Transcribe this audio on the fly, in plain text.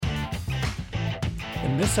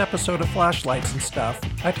In this episode of Flashlights and Stuff,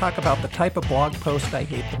 I talk about the type of blog post I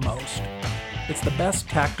hate the most. It's the best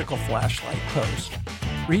tactical flashlight post.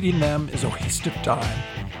 Reading them is a waste of time,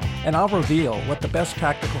 and I'll reveal what the best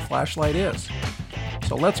tactical flashlight is.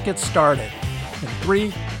 So let's get started. In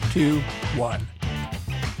 3, 2, 1.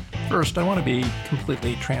 First, I want to be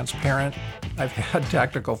completely transparent. I've had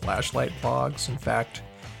tactical flashlight blogs. In fact,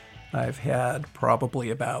 I've had probably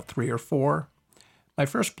about 3 or 4. My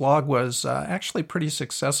first blog was actually pretty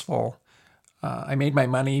successful. I made my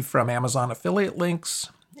money from Amazon affiliate links,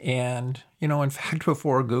 and, in fact,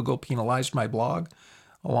 before Google penalized my blog,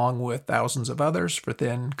 along with thousands of others for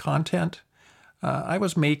thin content, I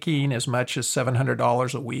was making as much as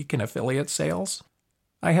 $700 a week in affiliate sales.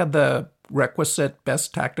 I had the requisite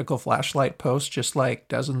best tactical flashlight post, just like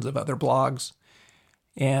dozens of other blogs.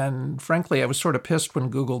 And frankly, I was sort of pissed when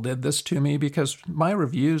Google did this to me because my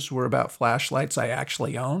reviews were about flashlights I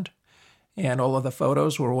actually owned, and all of the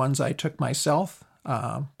photos were ones I took myself.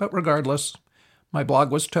 But regardless, my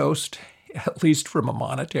blog was toast, at least from a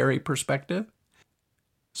monetary perspective.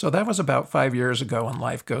 So that was about 5 years ago, and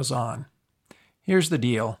life goes on. Here's the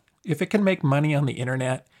deal. If it can make money on the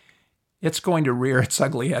internet, it's going to rear its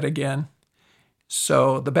ugly head again.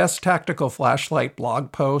 So the best tactical flashlight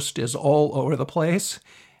blog post is all over the place,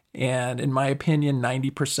 and in my opinion,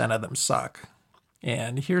 90% of them suck.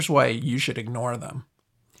 And here's why you should ignore them.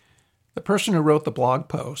 The person who wrote the blog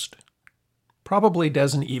post probably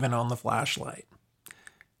doesn't even own the flashlight.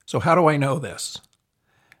 So how do I know this?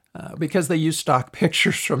 Because they use stock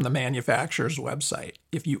pictures from the manufacturer's website.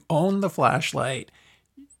 If you own the flashlight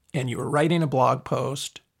and you were writing a blog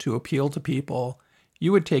post to appeal to people,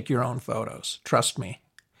 you would take your own photos. Trust me.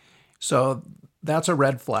 So that's a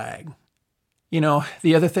red flag.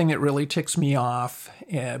 The other thing that really ticks me off,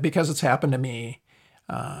 because it's happened to me,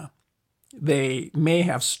 they may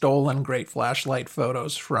have stolen great flashlight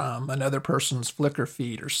photos from another person's Flickr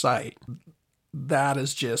feed or site. That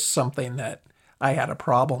is just something that I had a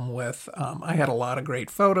problem with. I had a lot of great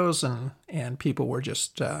photos, and people were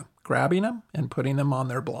just grabbing them and putting them on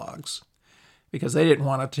their blogs because they didn't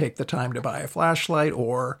want to take the time to buy a flashlight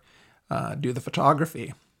or do the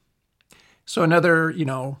photography. So another,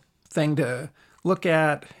 thing to look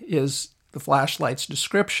at is the flashlight's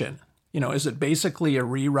description. Is it basically a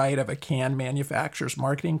rewrite of a canned manufacturer's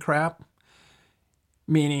marketing crap?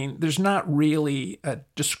 Meaning there's not really a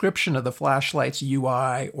description of the flashlight's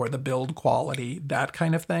UI or the build quality, that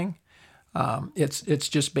kind of thing. It's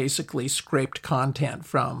just basically scraped content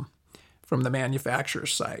from the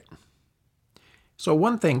manufacturer's site. So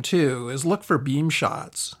one thing, too, is look for beam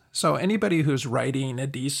shots. So anybody who's writing a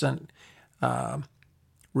decent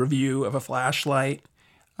review of a flashlight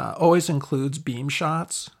always includes beam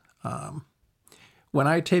shots. When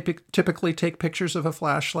I typically take pictures of a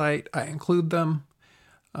flashlight, I include them.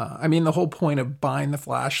 The whole point of buying the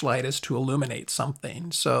flashlight is to illuminate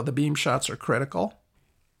something, so the beam shots are critical.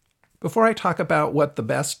 Before I talk about what the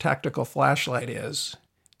best tactical flashlight is,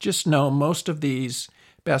 just know most of these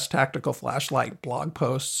best tactical flashlight blog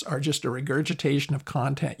posts are just a regurgitation of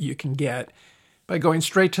content you can get by going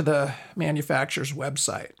straight to the manufacturer's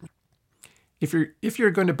website. If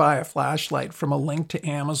you're going to buy a flashlight from a link to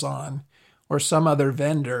Amazon or some other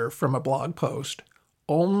vendor from a blog post,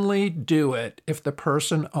 only do it if the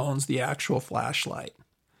person owns the actual flashlight.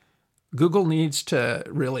 Google needs to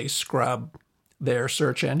really scrub their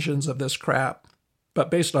search engines of this crap,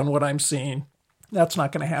 but based on what I'm seeing, that's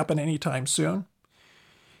not going to happen anytime soon.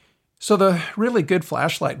 So the really good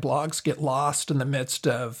flashlight blogs get lost in the midst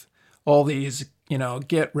of all these,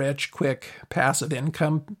 get-rich-quick passive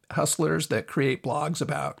income hustlers that create blogs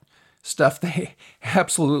about stuff they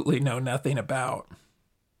absolutely know nothing about.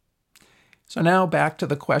 So now back to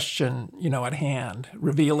the question, at hand,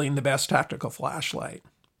 revealing the best tactical flashlight.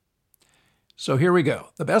 So here we go.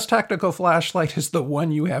 The best tactical flashlight is the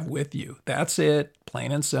one you have with you. That's it,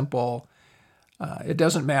 plain and simple. It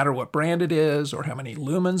doesn't matter what brand it is or how many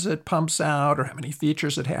lumens it pumps out or how many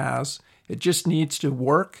features it has. It just needs to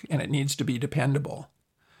work and it needs to be dependable.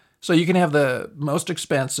 So you can have the most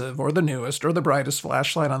expensive or the newest or the brightest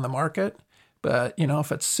flashlight on the market, but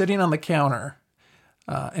if it's sitting on the counter,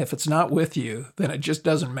 if it's not with you, then it just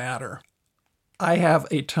doesn't matter. I have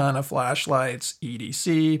a ton of flashlights,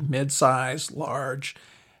 EDC, mid-size, large,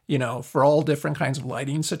 for all different kinds of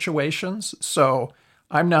lighting situations. So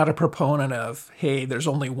I'm not a proponent of, hey, there's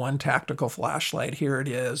only one tactical flashlight, here it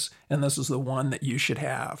is, and this is the one that you should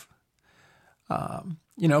have.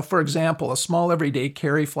 For example, a small everyday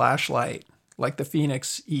carry flashlight like the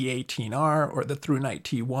Fenix E18R or the ThruNite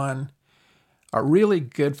T1 are really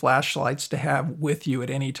good flashlights to have with you at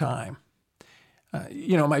any time.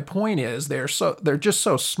 My point is they're just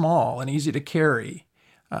so small and easy to carry.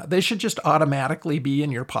 They should just automatically be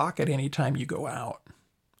in your pocket anytime you go out.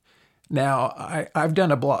 Now, I've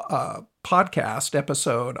done a podcast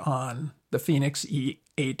episode on the Fenix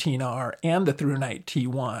E18R and the ThruNite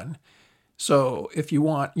T1. So if you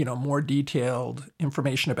want, more detailed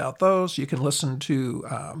information about those, you can listen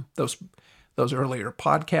to those earlier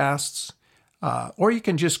podcasts, or you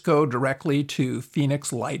can just go directly to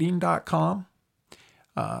phoenixlighting.com.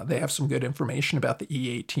 They have some good information about the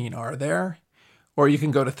E18R there. Or you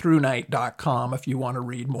can go to ThruNite.com if you want to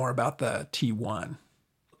read more about the T1.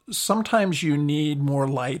 Sometimes you need more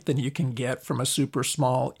light than you can get from a super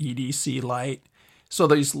small EDC light. So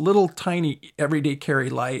these little tiny everyday carry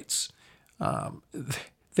lights,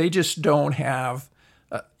 they just don't have,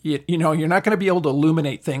 you're not going to be able to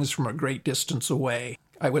illuminate things from a great distance away.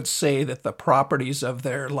 I would say that the properties of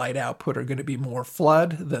their light output are going to be more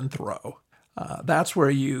flood than throw. That's where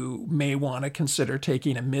you may want to consider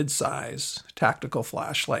taking a mid-size tactical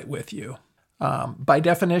flashlight with you. By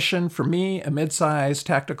definition, for me, a mid-size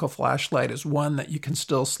tactical flashlight is one that you can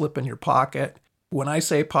still slip in your pocket. When I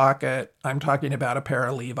say pocket, I'm talking about a pair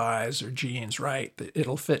of Levi's or jeans, right?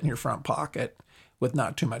 It'll fit in your front pocket with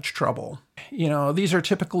not too much trouble. These are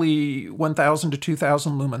typically 1,000 to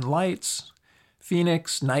 2,000 lumen lights.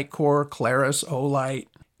 Fenix, Nitecore, Claris, Olight,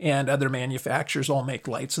 and other manufacturers all make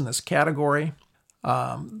lights in this category.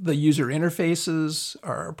 The user interfaces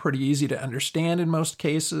are pretty easy to understand in most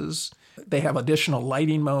cases. They have additional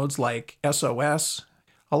lighting modes like SOS.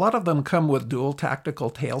 A lot of them come with dual tactical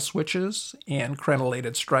tail switches and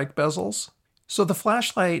crenellated strike bezels. So the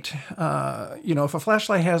flashlight, if a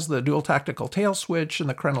flashlight has the dual tactical tail switch and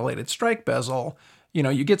the crenellated strike bezel,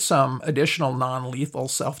 you get some additional non-lethal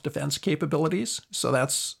self-defense capabilities. So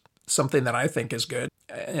that's something that I think is good.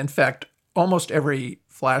 In fact, almost every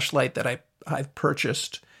flashlight that I've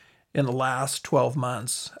purchased in the last 12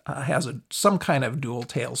 months has some kind of dual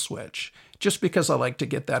tail switch, just because I like to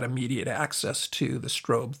get that immediate access to the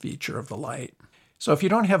strobe feature of the light. So if you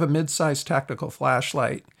don't have a mid-size tactical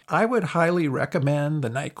flashlight, I would highly recommend the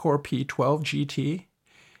Nitecore P12 GT.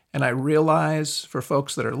 And I realize for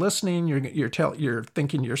folks that are listening, you're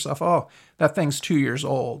thinking to yourself, oh, that thing's 2 years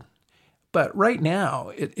old. But right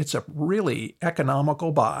now, it's a really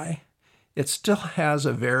economical buy. It still has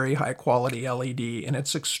a very high quality LED, and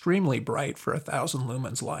it's extremely bright for 1,000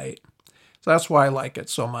 lumens light. So that's why I like it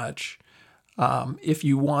so much. If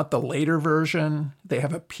you want the later version, they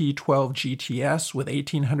have a P12 GTS with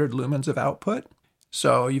 1,800 lumens of output.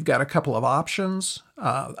 So you've got a couple of options.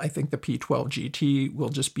 I think the P12 GT will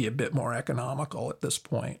just be a bit more economical at this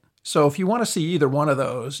point. So if you want to see either one of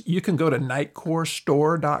those, you can go to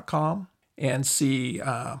nitecorestore.com and see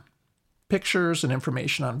pictures and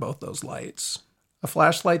information on both those lights. A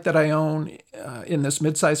flashlight that I own in this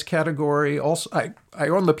midsize category, also I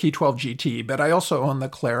own the P12 GT, but I also own the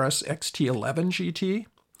Claris XT11 GT.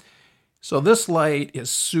 So this light is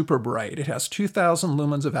super bright. It has 2,000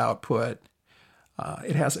 lumens of output.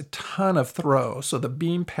 It has a ton of throw, so the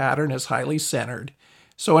beam pattern is highly centered.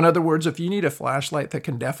 So in other words, if you need a flashlight that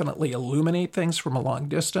can definitely illuminate things from a long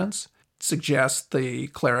distance, suggest the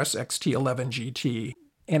Claris XT11 GT.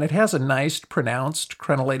 And it has a nice pronounced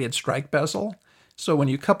crenellated strike bezel. So when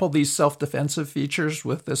you couple these self-defensive features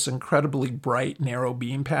with this incredibly bright, narrow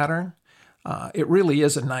beam pattern, it really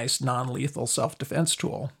is a nice non-lethal self-defense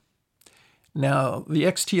tool. Now, the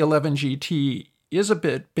XT11 GT is a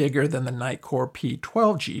bit bigger than the Nitecore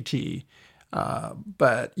P12 GT,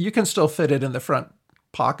 but you can still fit it in the front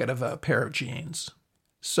pocket of a pair of jeans.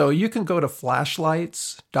 So you can go to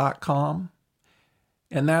flashlights.com,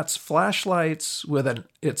 and that's flashlights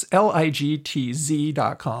it's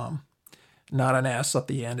ligtz.com, not an S at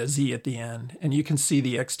the end, a Z at the end, and you can see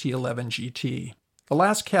the XT11 GT. The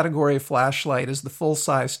last category of flashlight is the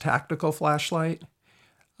full-size tactical flashlight.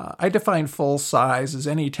 I define full size as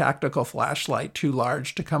any tactical flashlight too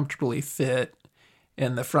large to comfortably fit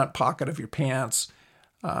in the front pocket of your pants.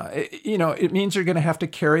 It means you're going to have to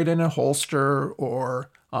carry it in a holster or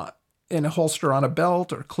in a holster on a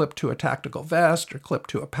belt or clip to a tactical vest or clip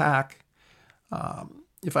to a pack.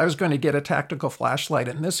 If I was going to get a tactical flashlight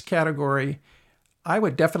in this category, I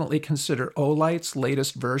would definitely consider Olight's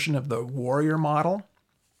latest version of the Warrior model.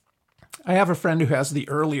 I have a friend who has the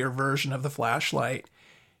earlier version of the flashlight.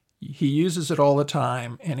 He uses it all the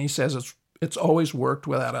time, and he says it's always worked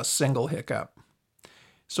without a single hiccup.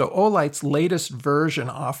 So Olight's latest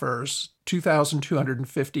version offers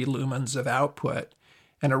 2,250 lumens of output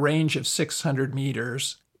and a range of 600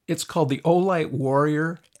 meters. It's called the Olight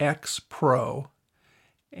Warrior X Pro,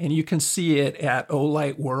 and you can see it at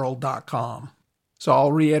olightworld.com. So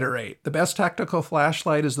I'll reiterate, the best tactical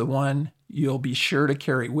flashlight is the one you'll be sure to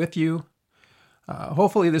carry with you.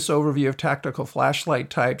 Hopefully this overview of tactical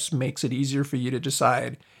flashlight types makes it easier for you to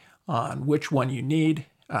decide on which one you need.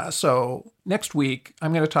 So next week,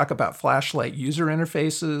 I'm going to talk about flashlight user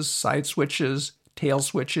interfaces, side switches, tail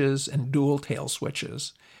switches, and dual tail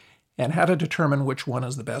switches, and how to determine which one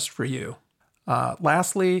is the best for you.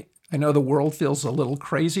 Lastly, I know the world feels a little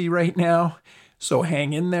crazy right now, so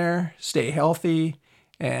hang in there, stay healthy,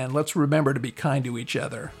 and let's remember to be kind to each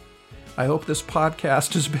other. I hope this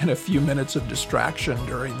podcast has been a few minutes of distraction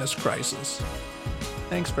during this crisis.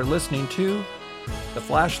 Thanks for listening to the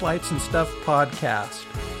Flashlights and Stuff podcast.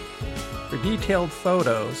 For detailed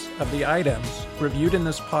photos of the items reviewed in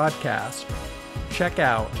this podcast, check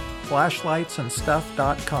out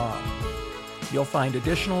flashlightsandstuff.com. You'll find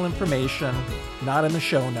additional information not in the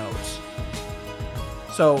show notes.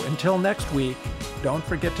 So until next week, don't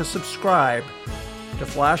forget to subscribe to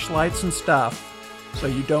Flashlights and Stuff so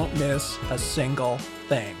you don't miss a single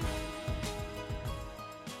thing.